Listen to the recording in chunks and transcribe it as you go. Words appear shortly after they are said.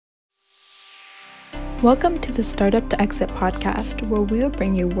Welcome to the Startup to Exit podcast, where we will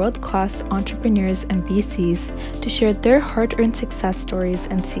bring you world-class entrepreneurs and VCs to share their hard-earned success stories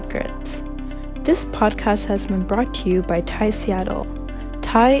and secrets. This podcast has been brought to you by TIE Seattle.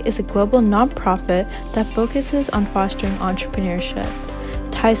 TIE is a global nonprofit that focuses on fostering entrepreneurship.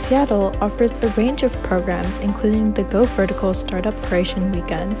 TIE Seattle offers a range of programs, including the Go Vertical Startup Creation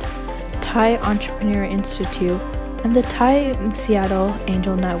Weekend, TIE Entrepreneur Institute, and the TIE Seattle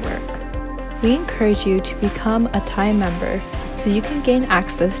Angel Network. We encourage you to become a TIE member so you can gain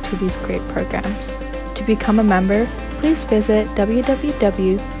access to these great programs. To become a member, please visit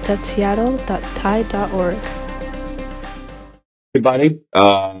www.seattle.tie.org. Everybody,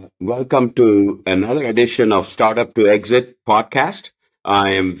 welcome to another edition of Startup to Exit podcast.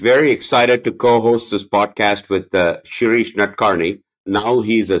 I am very excited to co-host this podcast with Shirish Nadkarni. Now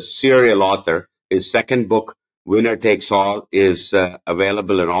he's a serial author. His second book, Winner Takes All, is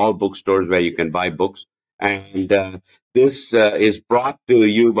available in all bookstores where you can buy books. And this is brought to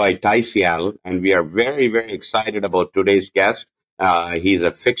you by TIE Seattle. And we are very, very excited about today's guest. He's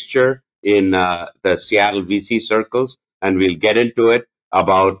a fixture in the Seattle VC circles. And we'll get into it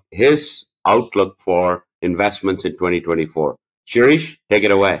about his outlook for investments in 2024. Shirish, take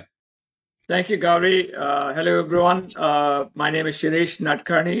it away. Thank you, Gauri. Hello, everyone. My name is Shirish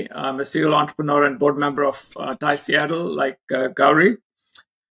Nadkarni. I'm a serial entrepreneur and board member of TIE Seattle, like Gauri.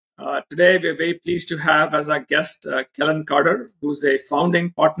 Today, we're very pleased to have as our guest Kellan Carter, who's a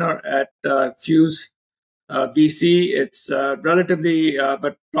founding partner at Fuse VC. It's a relatively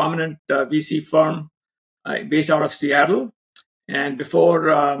but prominent VC firm based out of Seattle. And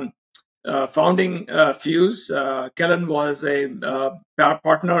before founding Fuse, Kellen was a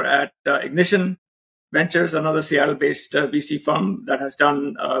partner at Ignition Ventures, another Seattle-based VC firm that has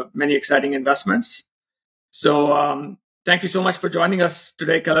done many exciting investments. So thank you so much for joining us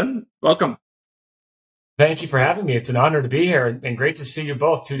today, Kellen. Welcome. Thank you for having me. It's an honor to be here and great to see you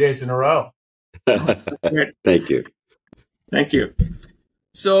both 2 days in a row. Thank you. Thank you.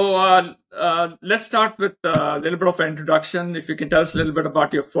 So let's start with a little bit of an introduction. If you can tell us a little bit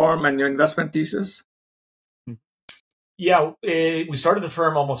about your firm and your investment thesis. Yeah, we started the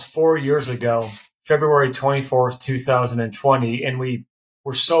firm almost 4 years ago, February 24th, 2020. And we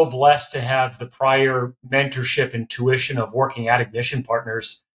were so blessed to have the prior mentorship and tuition of working at Ignition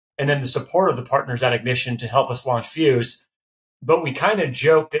Partners and then the support of the partners at Ignition to help us launch Fuse. But we kind of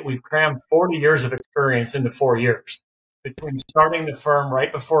joke that we've crammed 40 years of experience into 4 years. Between starting the firm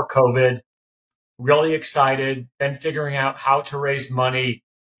right before COVID, really excited, then figuring out how to raise money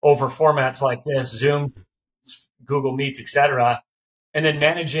over formats like this, Zoom, Google Meets, etc., and then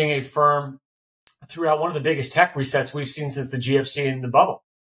managing a firm throughout one of the biggest tech resets we've seen since the GFC and the bubble.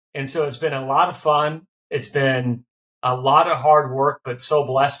 And so it's been a lot of fun. It's been a lot of hard work, but so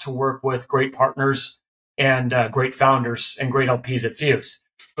blessed to work with great partners and great founders and great LPs at Fuse.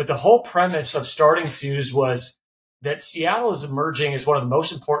 But the whole premise of starting Fuse was that Seattle is emerging as one of the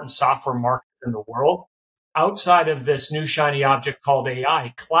most important software markets in the world. Outside of this new shiny object called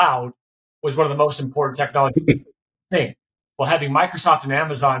AI, cloud was one of the most important technology thing. Well, having Microsoft and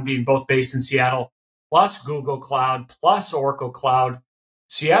Amazon being both based in Seattle, plus Google Cloud, plus Oracle Cloud,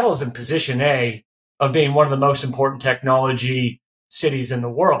 Seattle is in position A of being one of the most important technology cities in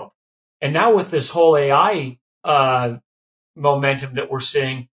the world. And now with this whole AI momentum that we're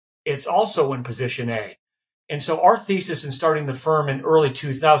seeing, it's also in position A. And so our thesis in starting the firm in early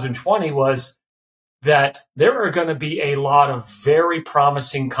 2020 was that there are going to be a lot of very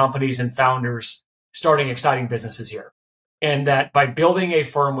promising companies and founders starting exciting businesses here. And that by building a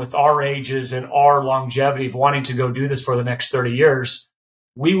firm with our ages and our longevity of wanting to go do this for the next 30 years,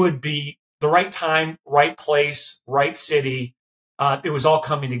 we would be the right time, right place, right city. It was all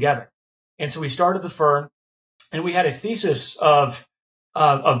coming together. And so we started the firm and we had a thesis of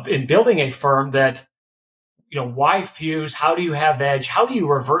in building a firm that, why Fuse? How do you have edge? How do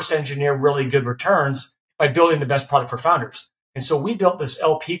you reverse engineer really good returns by building the best product for founders? And so we built this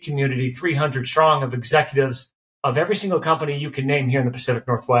LP community, 300 strong, of executives of every single company you can name here in the Pacific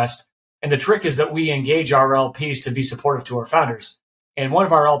Northwest. And the trick is that we engage our LPs to be supportive to our founders. And one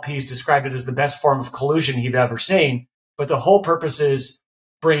of our LPs described it as the best form of collusion he'd ever seen. But the whole purpose is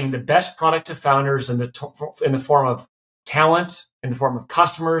bringing the best product to founders in the form of talent, in the form of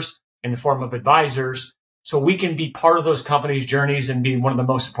customers, in the form of advisors, so we can be part of those companies' journeys and be one of the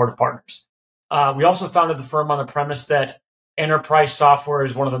most supportive partners. We also founded the firm on the premise that enterprise software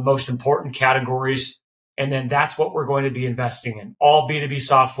is one of the most important categories. And then that's what we're going to be investing in. All B2B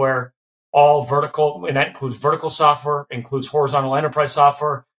software, all vertical, and that includes vertical software, includes horizontal enterprise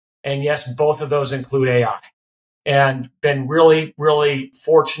software. And yes, both of those include AI. And been really, really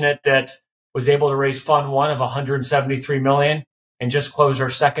fortunate that was able to raise fund one of 173 million and just closed our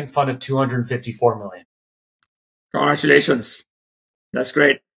second fund of 254 million. Congratulations. That's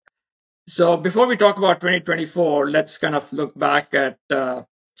great. So before we talk about 2024, let's kind of look back at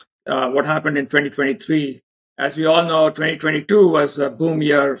what happened in 2023. As we all know, 2022 was a boom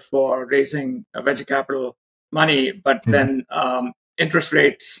year for raising venture capital money, but then interest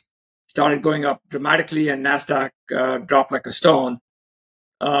rates started going up dramatically and NASDAQ dropped like a stone.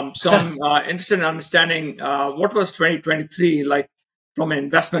 So I'm interested in understanding what was 2023 like from an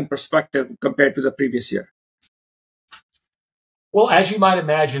investment perspective compared to the previous year? Well, as you might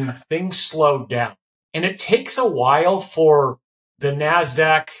imagine, things slowed down. And it takes a while for the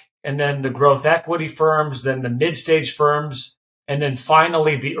NASDAQ and then the growth equity firms, then the mid-stage firms, and then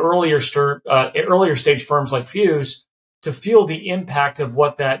finally the earlier stage firms like Fuse to feel the impact of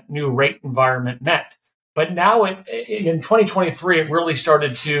what that new rate environment meant. But now in 2023, it really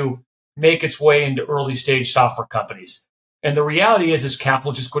started to make its way into early stage software companies. And the reality is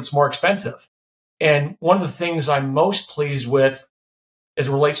capital just gets more expensive. And one of the things I'm most pleased with as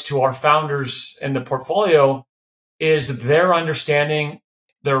it relates to our founders in the portfolio is their understanding,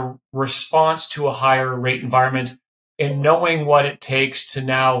 their response to a higher rate environment, and knowing what it takes to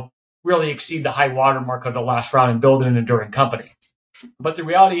now really exceed the high watermark of the last round and build an enduring company. But the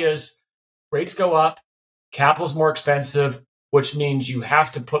reality is rates go up, capital's more expensive, which means you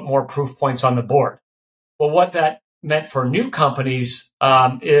have to put more proof points on the board. Well, what that meant for new companies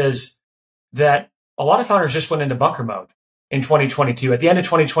is that a lot of founders just went into bunker mode in 2022, at the end of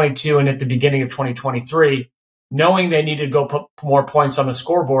 2022 and at the beginning of 2023, knowing they needed to go put more points on the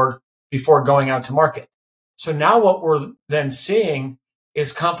scoreboard before going out to market. So now what we're then seeing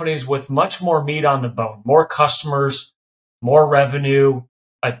is companies with much more meat on the bone, more customers, more revenue,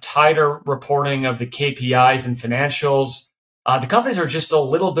 a tighter reporting of the KPIs and financials. The companies are just a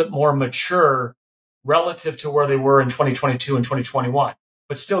little bit more mature relative to where they were in 2022 and 2021,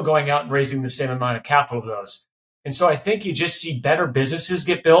 but still going out and raising the same amount of capital of those. And so I think you just see better businesses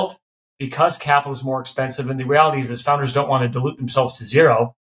get built because capital is more expensive. And the reality is founders don't want to dilute themselves to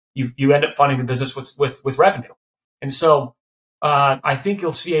zero. You end up funding the business with revenue. And so I think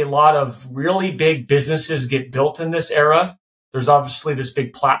you'll see a lot of really big businesses get built in this era. There's obviously this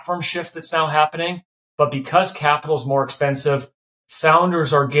big platform shift that's now happening. But because capital is more expensive,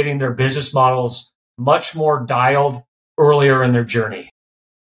 founders are getting their business models much more dialed earlier in their journey.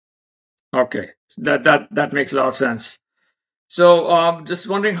 Okay, that makes a lot of sense. So just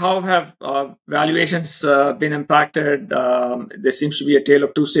wondering, how have valuations been impacted? There seems to be a tale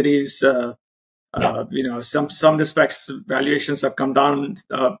of two cities. Some respects valuations have come down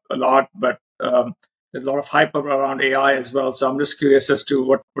a lot, but there's a lot of hype around AI as well. So I'm just curious as to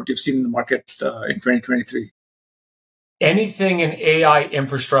what you've seen in the market in 2023. Anything in AI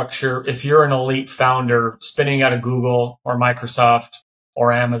infrastructure, if you're an elite founder spinning out of Google or Microsoft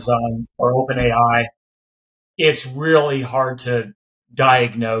or Amazon or OpenAI, it's really hard to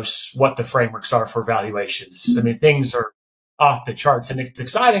diagnose what the frameworks are for valuations. I mean, things are off the charts and it's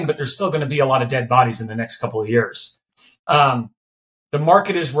exciting, but there's still going to be a lot of dead bodies in the next couple of years. The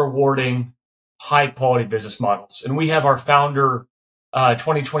market is rewarding high quality business models. And we have our founder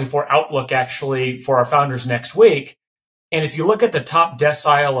 2024 outlook actually for our founders next week. And if you look at the top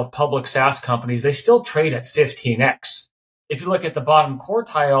decile of public SaaS companies, they still trade at 15x. If you look at the bottom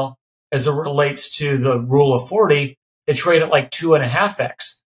quartile as it relates to the rule of 40, they trade at like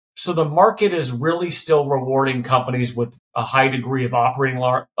 2.5x. So the market is really still rewarding companies with a high degree of operating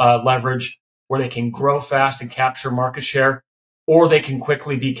leverage where they can grow fast and capture market share, or they can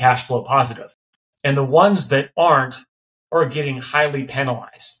quickly be cash flow positive. And the ones that aren't are getting highly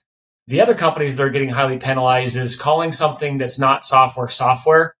penalized. The other companies that are getting highly penalized is calling something that's not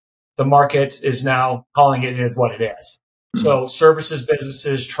software. The market is now calling it what it is. So services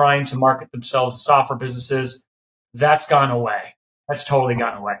businesses trying to market themselves as software businesses, that's gone away. That's totally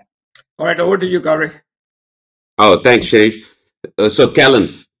gone away. All right, over to you, Gauri. Oh, thanks, Shirish. So,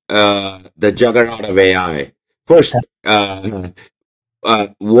 Kellen, the juggernaut of AI. First, what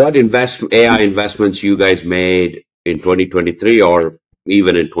AI investments you guys made in 2023 or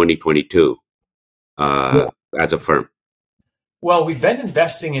even in 2022 as a firm? Well, we've been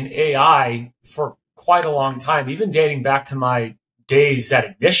investing in AI for quite a long time, even dating back to my days at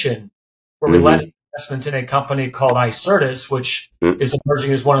Ignition, where we led investment in a company called Icertis, which is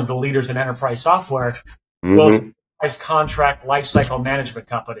emerging as one of the leaders in enterprise software. Well, it's an enterprise contract lifecycle management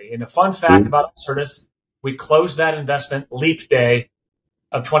company. And a fun fact about Icertis, we closed that investment leap day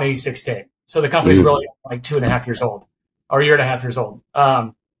of 2016. So the company's really like 2.5 years old, or a year and a half years old.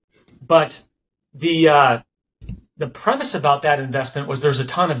 But the the premise about that investment was there's a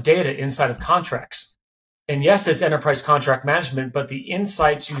ton of data inside of contracts. And yes, it's enterprise contract management, but the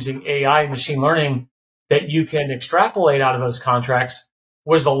insights using AI and machine learning that you can extrapolate out of those contracts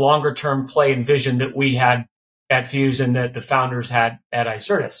was a longer term play and vision that we had at Fuse and that the founders had at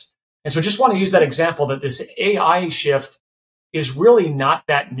Icertis. And so just want to use that example that this AI shift is really not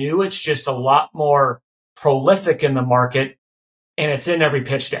that new. It's just a lot more prolific in the market and it's in every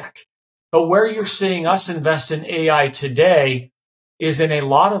pitch deck. But where you're seeing us invest in AI today is in a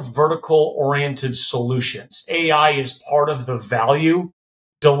lot of vertical oriented solutions. AI is part of the value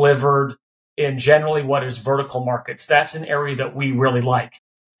delivered in generally what is vertical markets. That's an area that we really like.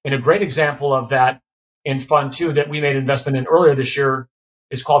 And a great example of that in Fund 2 that we made investment in earlier this year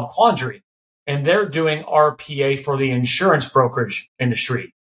is called Quandary. And they're doing RPA for the insurance brokerage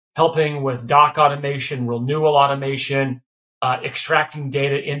industry, helping with doc automation, renewal automation, extracting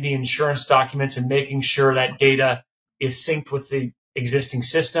data in the insurance documents and making sure that data is synced with the existing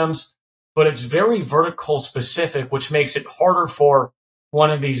systems. But it's very vertical specific, which makes it harder for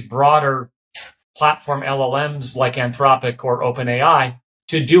one of these broader platform LLMs like Anthropic or OpenAI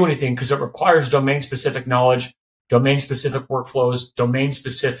to do anything because it requires domain-specific knowledge, domain-specific workflows,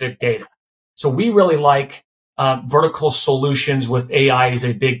 domain-specific data. So we really like vertical solutions with AI is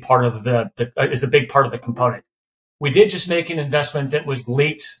a big part of the component. We did just make an investment that was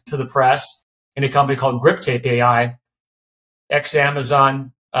leaked to the press in a company called Griptape AI,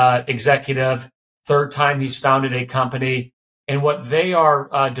 ex-Amazon executive, third time he's founded a company. And what they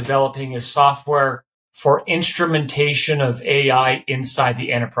are developing is software for instrumentation of AI inside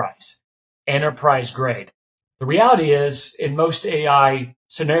the enterprise grade. The reality is, in most AI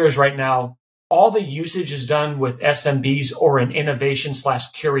scenarios right now, all the usage is done with SMBs or in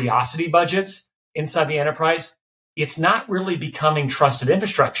innovation/curiosity budgets inside the enterprise. It's not really becoming trusted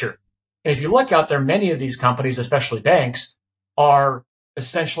infrastructure. And if you look out there, many of these companies, especially banks, are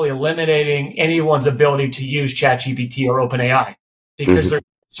essentially eliminating anyone's ability to use ChatGPT or OpenAI because there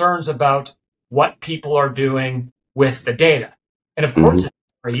are concerns about what people are doing with the data. And of course,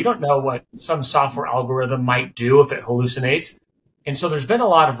 you don't know what some software algorithm might do if it hallucinates. And so there's been a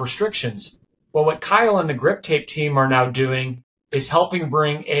lot of restrictions. Well, what Kyle and the Griptape team are now doing is helping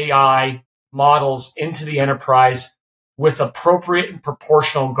bring AI models into the enterprise with appropriate and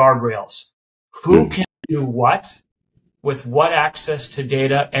proportional guardrails. Who can do what, with what access to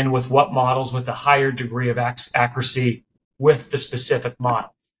data, and with what models with a higher degree of accuracy with the specific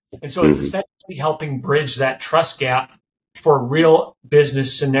model. And so it's essentially helping bridge that trust gap for real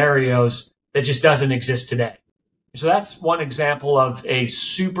business scenarios that just doesn't exist today. So that's one example of a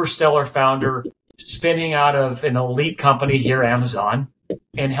super stellar founder spinning out of an elite company here, Amazon,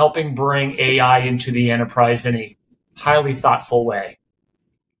 and helping bring AI into the enterprise in a highly thoughtful way.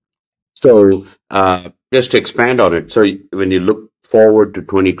 So just to expand on it, so when you look forward to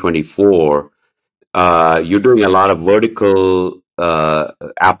 2024, you're doing a lot of vertical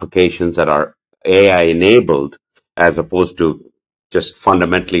applications that are AI enabled, as opposed to just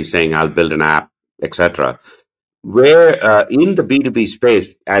fundamentally saying, I'll build an app, etc. Where in the B2B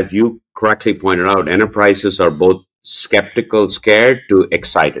space, as you correctly pointed out, enterprises are both skeptical, scared to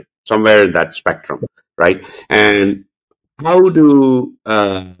excited, somewhere in that spectrum, right? And how do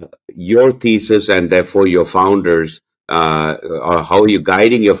your thesis and therefore your founders, or how are you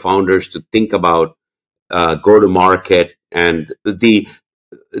guiding your founders to think about go-to-market and the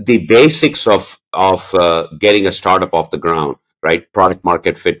basics of getting a startup off the ground, right? Product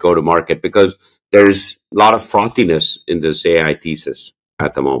market fit, go-to-market, because there's a lot of frothiness in this AI thesis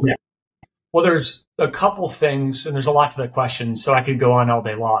at the moment. Yeah. Well, there's a couple things, and there's a lot to that question, so I could go on all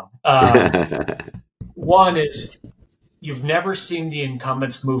day long. One is you've never seen the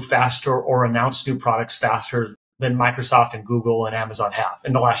incumbents move faster or announce new products faster than Microsoft and Google and Amazon have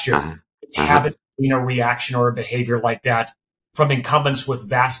in the last year. You haven't seen a reaction or a behavior like that from incumbents with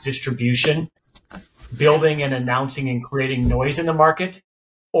vast distribution, building and announcing and creating noise in the market,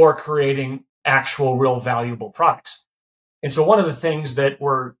 or creating actual real valuable products. And so one of the things that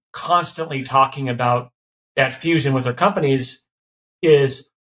we're constantly talking about at Fusion with our companies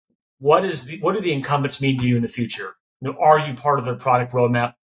is what do the incumbents mean to you in the future? Are you part of their product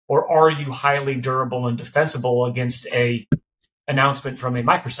roadmap, or are you highly durable and defensible against a announcement from a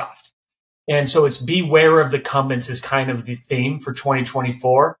Microsoft? And so it's beware of the incumbents is kind of the theme for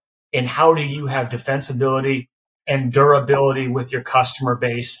 2024. And how do you have defensibility and durability with your customer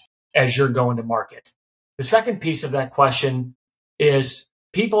base as you're going to market? The second piece of that question is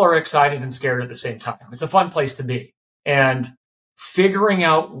people are excited and scared at the same time. It's a fun place to be. And figuring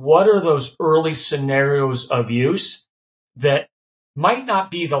out what are those early scenarios of use that might not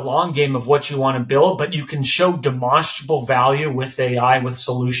be the long game of what you want to build, but you can show demonstrable value with AI, with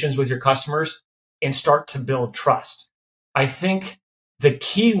solutions with your customers, and start to build trust. I think the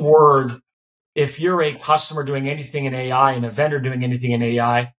key word, if you're a customer doing anything in AI and a vendor doing anything in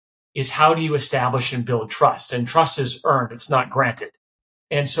AI, is how do you establish and build trust? And trust is earned, it's not granted.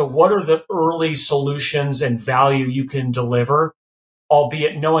 And so what are the early solutions and value you can deliver,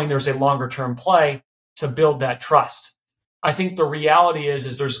 albeit knowing there's a longer term play to build that trust? I think the reality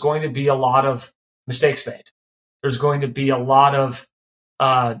is there's going to be a lot of mistakes made. There's going to be a lot of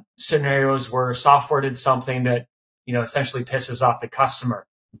scenarios where software did something that, essentially pisses off the customer.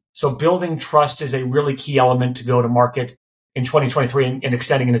 So building trust is a really key element to go to market in 2023 and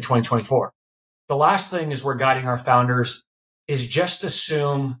extending into 2024. The last thing is we're guiding our founders is just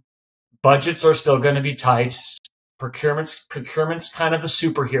assume budgets are still going to be tight. Procurement's kind of the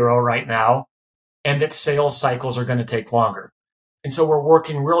superhero right now, and that sales cycles are going to take longer. And so we're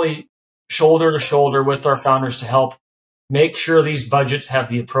working really shoulder to shoulder with our founders to help make sure these budgets have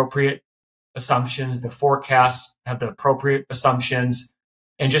the appropriate assumptions, the forecasts have the appropriate assumptions,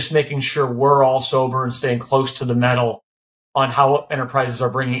 and just making sure we're all sober and staying close to the metal on how enterprises are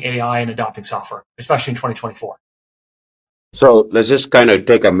bringing AI and adopting software, especially in 2024. So let's just kind of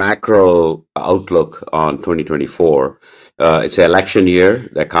take a macro outlook on 2024. It's an election year.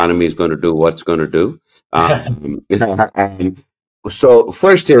 The economy is going to do what's going to do. So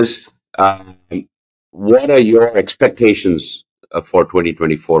first is, what are your expectations for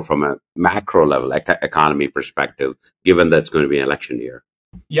 2024 from a macro level economy perspective, given that it's going to be an election year?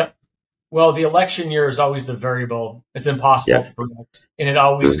 Yep. Well, the election year is always the variable. It's impossible to predict. And it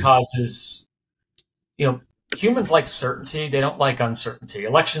always causes, humans like certainty. They don't like uncertainty.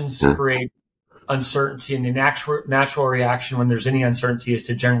 Elections create uncertainty, and the natural reaction when there's any uncertainty is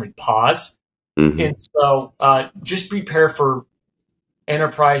to generally pause. And so just prepare for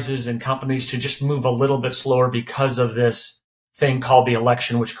enterprises and companies to just move a little bit slower because of this thing called the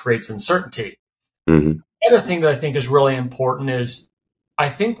election, which creates uncertainty. The other thing that I think is really important is I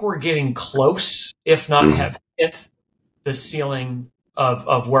think we're getting close, if not have hit the ceiling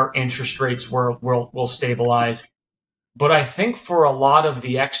of where interest rates will stabilize. But I think for a lot of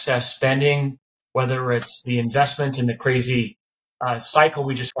the excess spending, whether it's the investment in the crazy cycle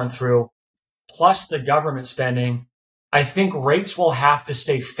we just went through, plus the government spending, I think rates will have to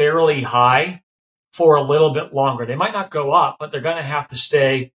stay fairly high for a little bit longer. They might not go up, but they're going to have to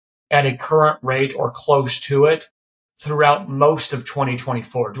stay at a current rate or close to it throughout most of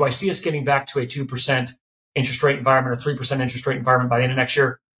 2024. Do I see us getting back to a 2% interest rate environment or 3% interest rate environment by the end of next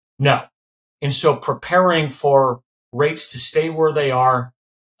year? No. And so preparing for rates to stay where they are,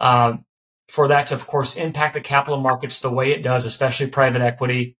 for that to, of course, impact the capital markets the way it does, especially private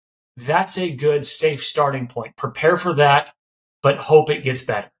equity, that's a good, safe starting point. Prepare for that, but hope it gets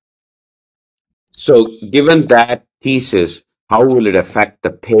better. So given that thesis, how will it affect the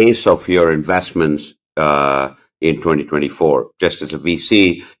pace of your investments in 2024? Just as a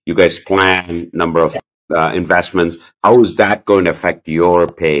VC, you guys plan number of investments. How is that going to affect your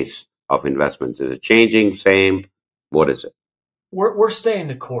pace of investments? Is it changing, same? What is it? We're staying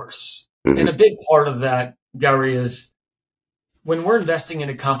the course. And a big part of that, Gary, is when we're investing in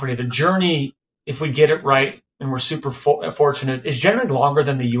a company, the journey, if we get it right, and we're super fortunate, is generally longer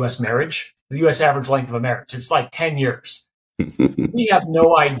than the U.S. marriage, the U.S. average length of a marriage. It's like 10 years. We have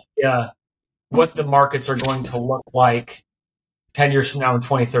no idea what the markets are going to look like 10 years from now in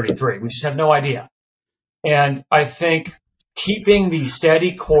 2033. We just have no idea. And I think keeping the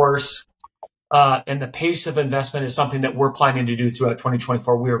steady course and the pace of investment is something that we're planning to do throughout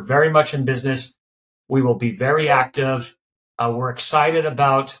 2024. We are very much in business. We will be very active. We're excited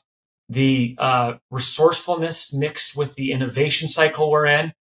about the resourcefulness mixed with the innovation cycle we're in.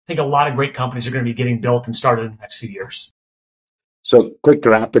 I think a lot of great companies are going to be getting built and started in the next few years. So quick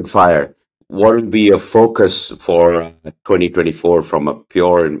rapid fire. What would be a focus for 2024 from a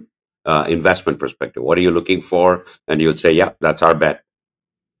pure investment perspective? What are you looking for? And you'd say, yeah, that's our bet.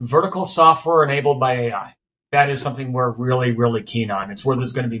 Vertical software enabled by AI. That is something we're really, really keen on. It's where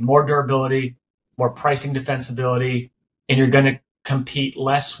there's going to be more durability, more pricing defensibility, and you're going to compete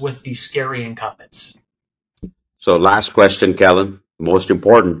less with the scary incumbents. So last question, Kellen, most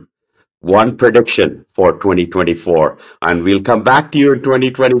important. One prediction for 2024, and we'll come back to you in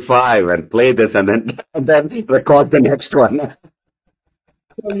 2025 and play this and then record the next one.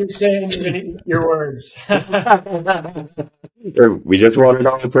 So you're saying your words. We just want to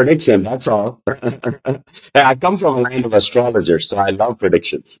know the prediction, that's all. I come from a land of astrologers, so I love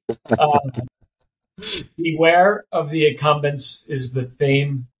predictions. Beware of the incumbents is the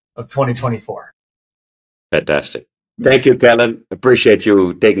theme of 2024. Fantastic. Thank you, Kellen. Appreciate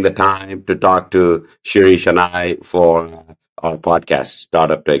you taking the time to talk to Shirish and I for our podcast,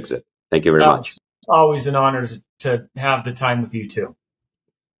 Startup to Exit. Thank you very much. It's always an honor to have the time with you too.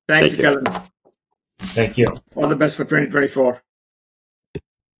 Thank you, Kellen. Thank you. All the best for 2024.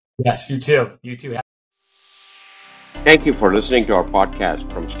 Yes, you too. You too. Thank you for listening to our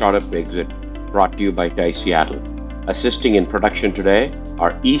podcast from Startup to Exit, brought to you by TiE Seattle. Assisting in production today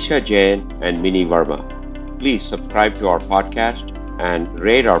are Isha Jain and Mini Verma. Please subscribe to our podcast and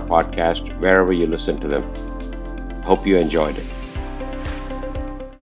rate our podcast wherever you listen to them. Hope you enjoyed it.